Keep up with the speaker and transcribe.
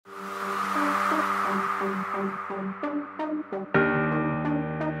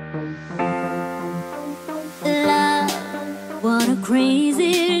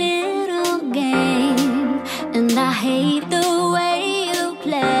crazy little game, and I hate the way you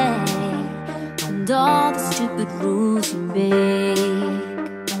play and all the stupid rules you make.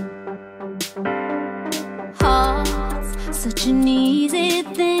 Heart's such an easy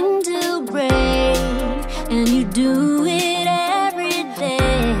thing to break, and you do it every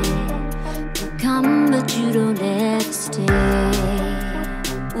day. You come but you don't ever stay.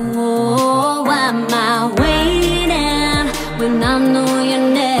 Oh, why am I waiting when I know you're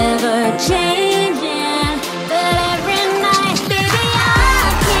never changing? But every night, baby, I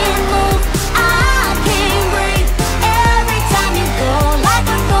can't move, I can't breathe. Every time you go, like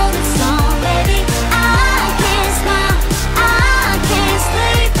a golden song, baby, I can't smile, I can't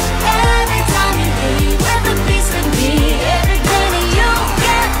sleep. Every time you leave with a piece of me, every day that you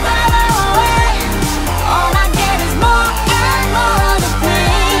get further away, all I get is more and more of the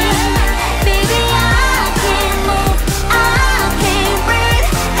pain. Baby, I can't move, I can't breathe.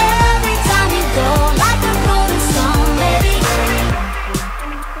 Every time you go, like a golden song, baby.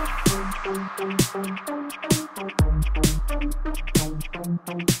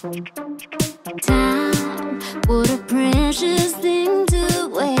 Time, what a precious thing to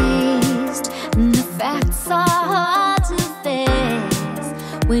waste, and the facts are hard to face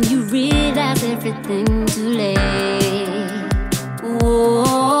when you realize everything too late.